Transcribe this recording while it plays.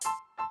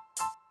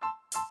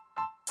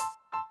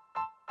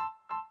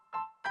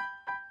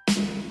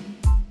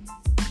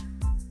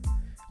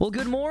Well,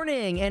 good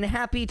morning and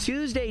happy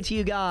Tuesday to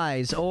you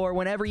guys, or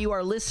whenever you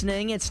are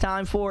listening. It's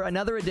time for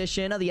another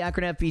edition of the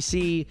Akron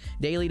FBC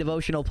Daily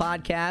Devotional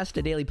Podcast,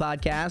 a daily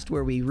podcast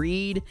where we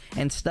read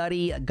and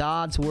study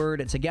God's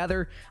Word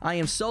together. I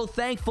am so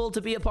thankful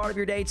to be a part of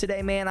your day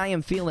today, man. I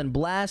am feeling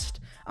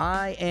blessed.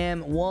 I am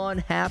one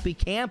happy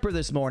camper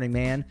this morning,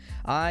 man.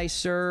 I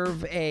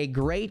serve a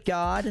great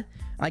God.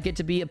 I get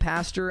to be a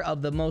pastor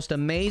of the most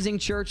amazing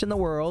church in the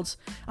world.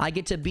 I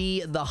get to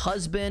be the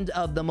husband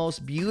of the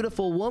most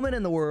beautiful woman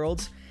in the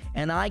world.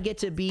 And I get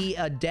to be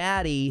a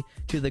daddy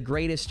to the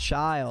greatest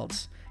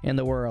child in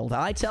the world.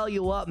 I tell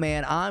you what,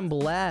 man, I'm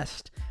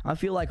blessed. I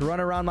feel like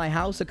running around my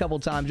house a couple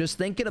times just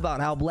thinking about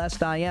how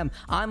blessed I am.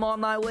 I'm on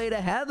my way to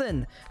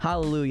heaven.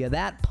 Hallelujah.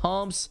 That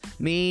pumps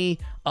me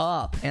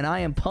up, and I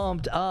am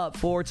pumped up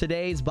for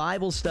today's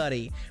Bible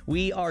study.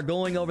 We are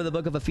going over the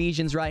book of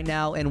Ephesians right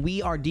now, and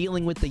we are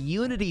dealing with the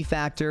unity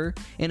factor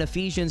in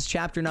Ephesians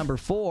chapter number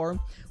 4.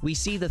 We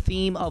see the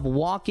theme of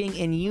walking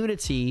in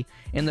unity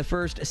in the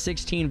first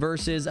 16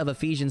 verses of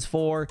Ephesians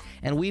 4,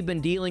 and we've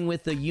been dealing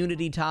with the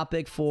unity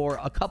topic for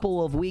a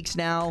couple of weeks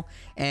now,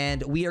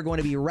 and we are going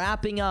to be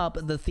wrapping up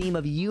the theme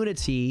of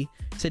unity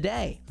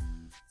today.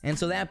 And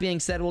so that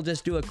being said, we'll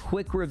just do a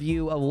quick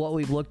review of what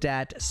we've looked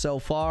at so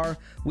far.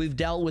 We've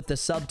dealt with the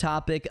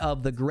subtopic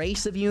of the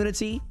grace of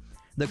unity,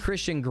 the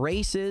Christian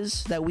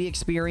graces that we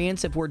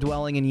experience if we're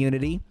dwelling in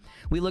unity.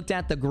 We looked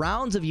at the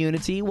grounds of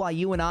unity, why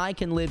you and I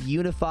can live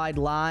unified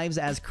lives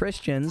as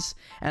Christians,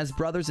 as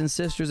brothers and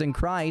sisters in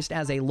Christ,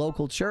 as a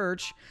local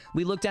church.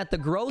 We looked at the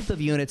growth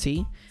of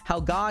unity, how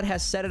God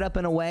has set it up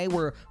in a way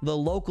where the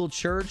local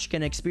church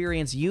can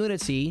experience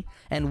unity,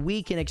 and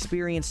we can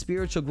experience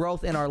spiritual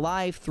growth in our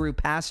life through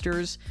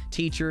pastors,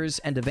 teachers,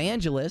 and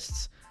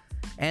evangelists.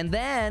 And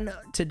then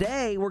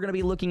today, we're going to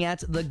be looking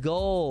at the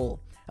goal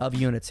of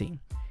unity.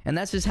 And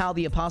that's just how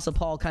the Apostle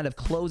Paul kind of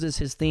closes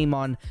his theme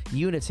on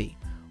unity.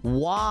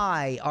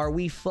 Why are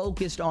we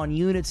focused on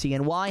unity,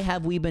 and why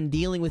have we been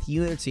dealing with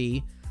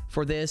unity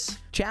for this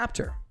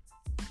chapter?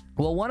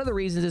 Well, one of the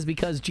reasons is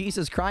because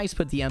Jesus Christ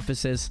put the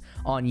emphasis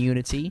on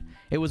unity.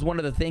 It was one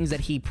of the things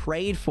that he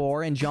prayed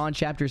for in John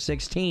chapter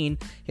 16,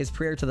 his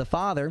prayer to the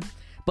Father.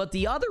 But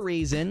the other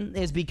reason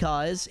is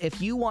because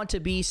if you want to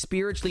be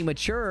spiritually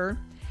mature,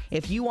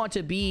 if you want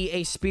to be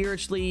a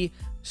spiritually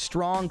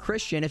strong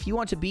Christian, if you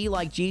want to be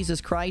like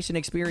Jesus Christ and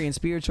experience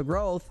spiritual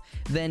growth,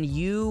 then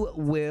you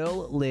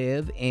will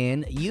live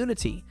in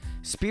unity.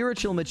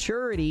 Spiritual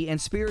maturity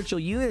and spiritual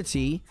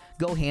unity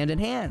go hand in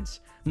hand.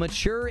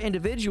 Mature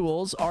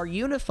individuals are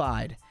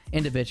unified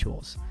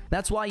individuals.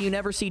 That's why you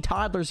never see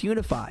toddlers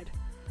unified.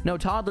 No,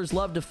 toddlers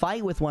love to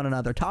fight with one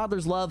another.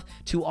 Toddlers love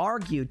to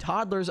argue.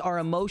 Toddlers are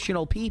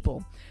emotional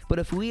people. But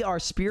if we are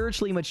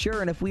spiritually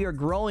mature and if we are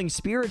growing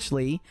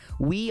spiritually,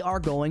 we are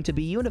going to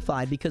be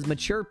unified because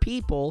mature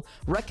people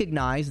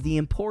recognize the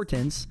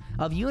importance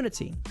of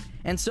unity.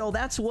 And so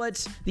that's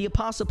what the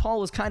Apostle Paul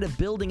was kind of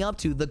building up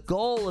to. The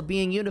goal of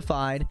being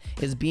unified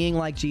is being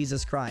like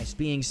Jesus Christ,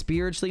 being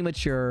spiritually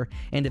mature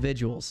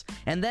individuals.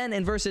 And then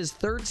in verses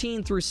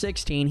 13 through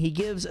 16, he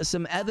gives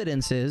some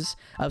evidences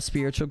of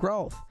spiritual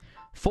growth.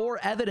 4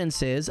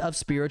 evidences of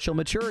spiritual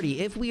maturity.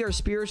 If we are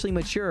spiritually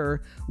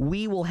mature,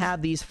 we will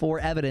have these 4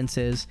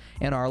 evidences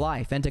in our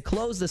life. And to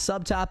close the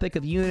subtopic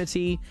of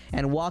unity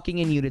and walking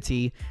in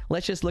unity,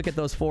 let's just look at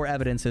those 4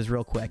 evidences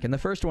real quick. And the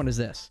first one is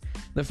this.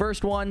 The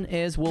first one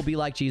is we'll be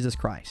like Jesus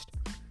Christ.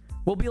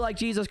 We'll be like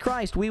Jesus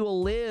Christ. We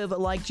will live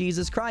like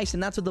Jesus Christ.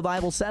 And that's what the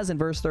Bible says in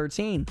verse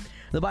 13.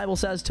 The Bible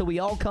says, till we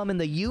all come in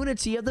the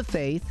unity of the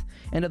faith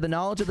and of the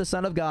knowledge of the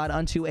Son of God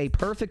unto a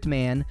perfect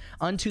man,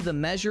 unto the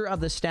measure of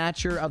the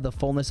stature of the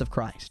fullness of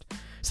Christ.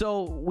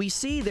 So we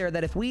see there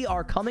that if we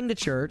are coming to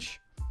church,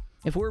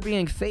 if we're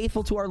being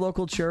faithful to our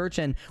local church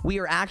and we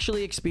are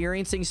actually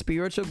experiencing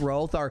spiritual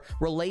growth, our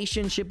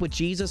relationship with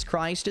Jesus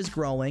Christ is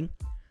growing,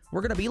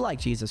 we're going to be like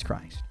Jesus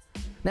Christ.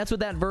 That's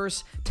what that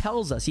verse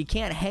tells us. You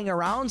can't hang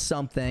around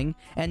something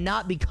and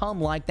not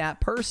become like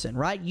that person,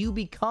 right? You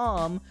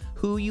become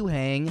who you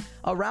hang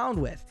around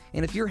with.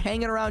 And if you're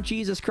hanging around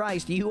Jesus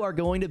Christ, you are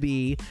going to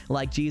be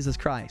like Jesus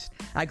Christ.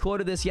 I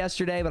quoted this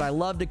yesterday, but I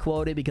love to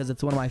quote it because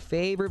it's one of my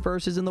favorite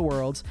verses in the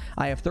world.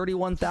 I have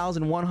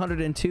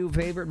 31,102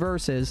 favorite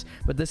verses,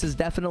 but this is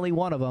definitely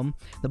one of them.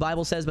 The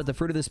Bible says, but the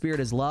fruit of the Spirit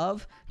is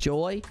love,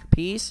 joy,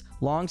 peace,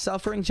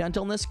 long-suffering,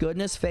 gentleness,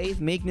 goodness, faith,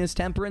 meekness,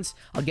 temperance.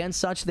 Against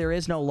such there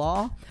is no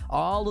law.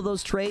 All of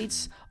those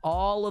traits,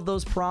 all of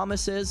those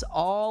promises,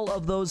 all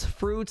of those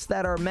fruits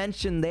that are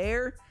mentioned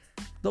there,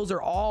 those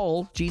are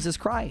all Jesus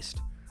Christ.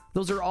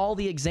 Those are all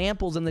the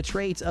examples and the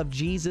traits of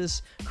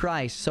Jesus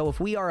Christ. So if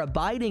we are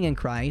abiding in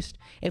Christ,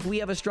 if we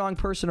have a strong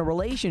personal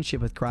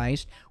relationship with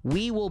Christ,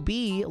 we will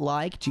be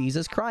like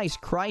Jesus Christ.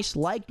 Christ's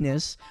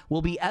likeness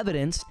will be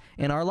evidenced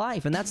in our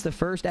life. And that's the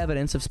first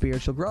evidence of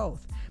spiritual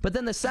growth. But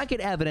then the second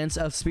evidence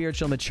of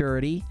spiritual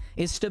maturity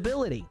is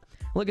stability.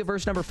 Look at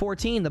verse number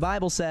 14. The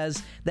Bible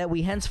says that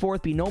we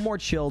henceforth be no more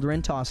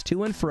children, tossed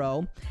to and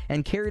fro,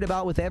 and carried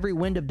about with every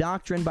wind of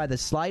doctrine by the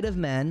sleight of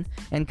men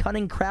and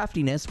cunning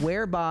craftiness,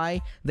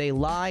 whereby they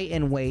lie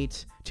in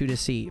wait to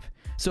deceive.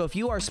 So if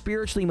you are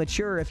spiritually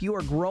mature, if you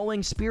are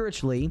growing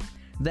spiritually,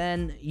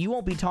 then you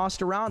won't be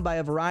tossed around by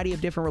a variety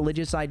of different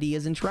religious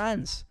ideas and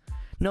trends.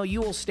 No,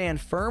 you will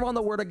stand firm on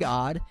the Word of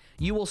God.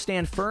 You will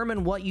stand firm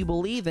in what you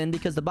believe in,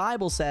 because the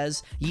Bible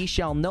says, ye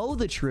shall know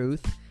the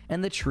truth,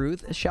 and the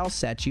truth shall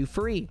set you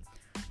free.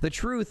 The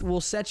truth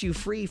will set you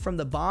free from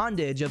the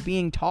bondage of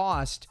being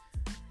tossed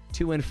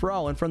to and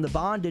fro, and from the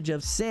bondage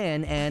of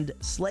sin and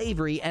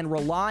slavery and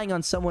relying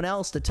on someone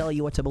else to tell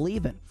you what to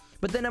believe in.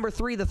 But then number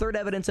 3, the third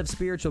evidence of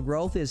spiritual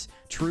growth is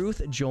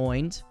truth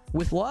joined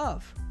with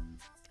love.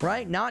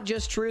 Right? Not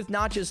just truth,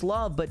 not just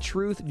love, but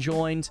truth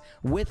joined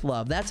with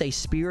love. That's a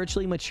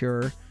spiritually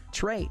mature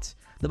trait.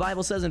 The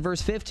Bible says in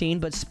verse 15,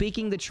 but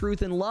speaking the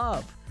truth in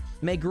love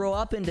may grow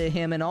up into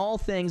him in all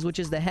things, which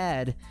is the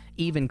head,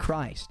 even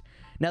Christ.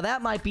 Now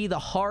that might be the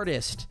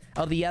hardest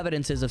of the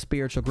evidences of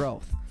spiritual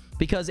growth,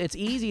 because it's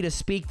easy to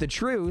speak the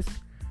truth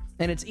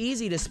and it's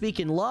easy to speak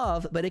in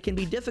love, but it can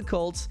be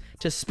difficult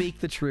to speak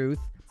the truth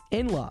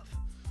in love,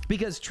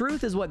 because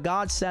truth is what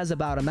God says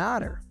about a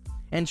matter.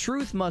 And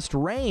truth must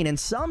reign, and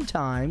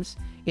sometimes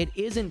it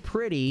isn't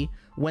pretty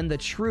when the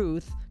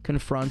truth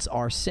confronts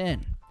our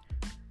sin.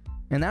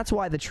 And that's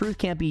why the truth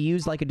can't be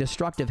used like a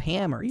destructive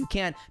hammer. You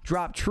can't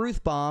drop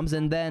truth bombs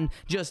and then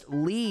just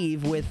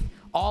leave with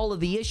all of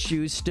the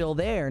issues still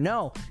there.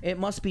 No, it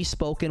must be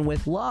spoken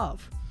with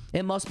love.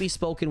 It must be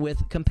spoken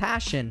with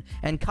compassion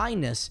and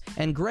kindness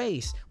and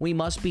grace. We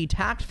must be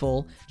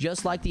tactful,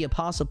 just like the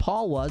Apostle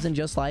Paul was and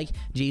just like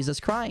Jesus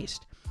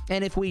Christ.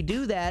 And if we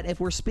do that,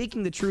 if we're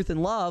speaking the truth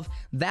in love,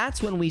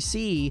 that's when we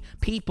see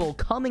people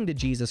coming to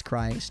Jesus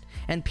Christ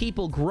and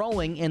people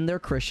growing in their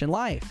Christian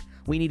life.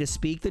 We need to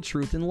speak the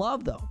truth in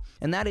love, though.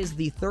 And that is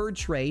the third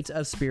trait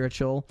of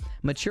spiritual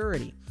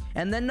maturity.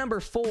 And then number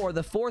 4,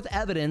 the fourth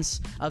evidence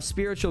of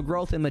spiritual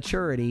growth and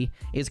maturity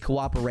is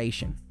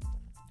cooperation.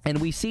 And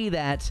we see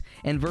that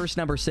in verse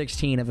number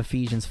 16 of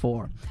Ephesians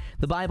 4.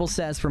 The Bible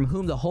says, from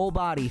whom the whole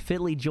body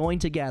fitly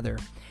joined together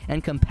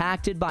and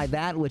compacted by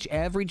that which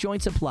every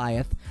joint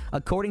supplieth,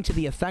 according to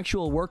the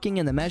effectual working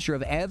in the measure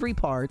of every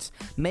part,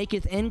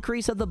 maketh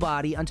increase of the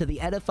body unto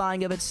the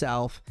edifying of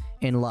itself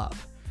in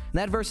love.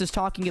 That verse is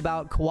talking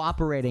about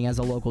cooperating as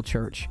a local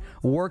church,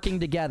 working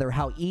together,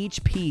 how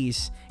each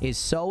piece is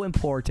so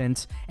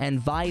important and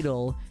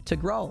vital to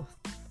growth.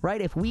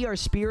 Right? If we are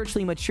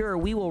spiritually mature,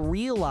 we will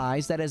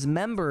realize that as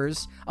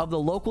members of the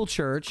local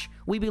church,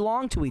 we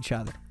belong to each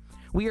other.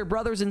 We are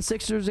brothers and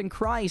sisters in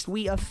Christ.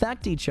 We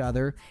affect each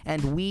other,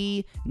 and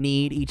we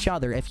need each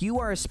other. If you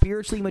are a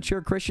spiritually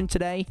mature Christian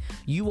today,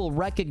 you will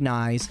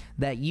recognize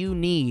that you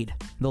need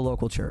the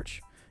local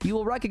church. You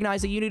will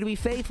recognize that you need to be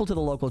faithful to the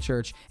local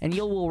church, and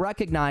you will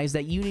recognize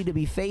that you need to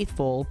be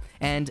faithful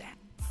and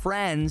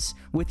friends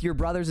with your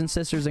brothers and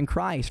sisters in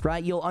Christ,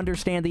 right? You'll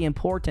understand the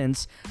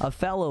importance of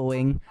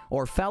fellowing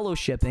or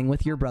fellowshipping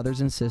with your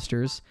brothers and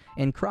sisters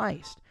in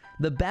Christ.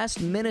 The best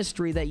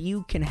ministry that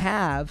you can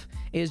have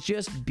is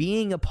just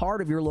being a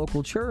part of your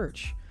local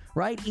church,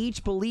 right?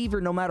 Each believer,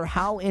 no matter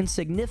how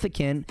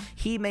insignificant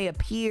he may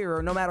appear,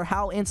 or no matter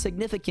how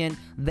insignificant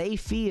they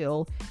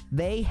feel,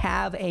 they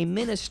have a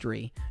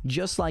ministry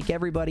just like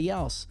everybody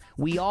else.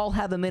 We all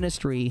have a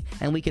ministry,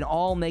 and we can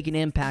all make an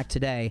impact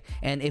today.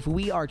 And if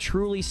we are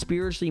truly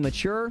spiritually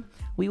mature,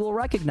 we will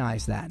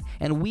recognize that,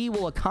 and we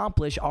will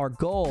accomplish our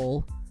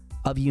goal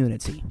of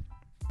unity.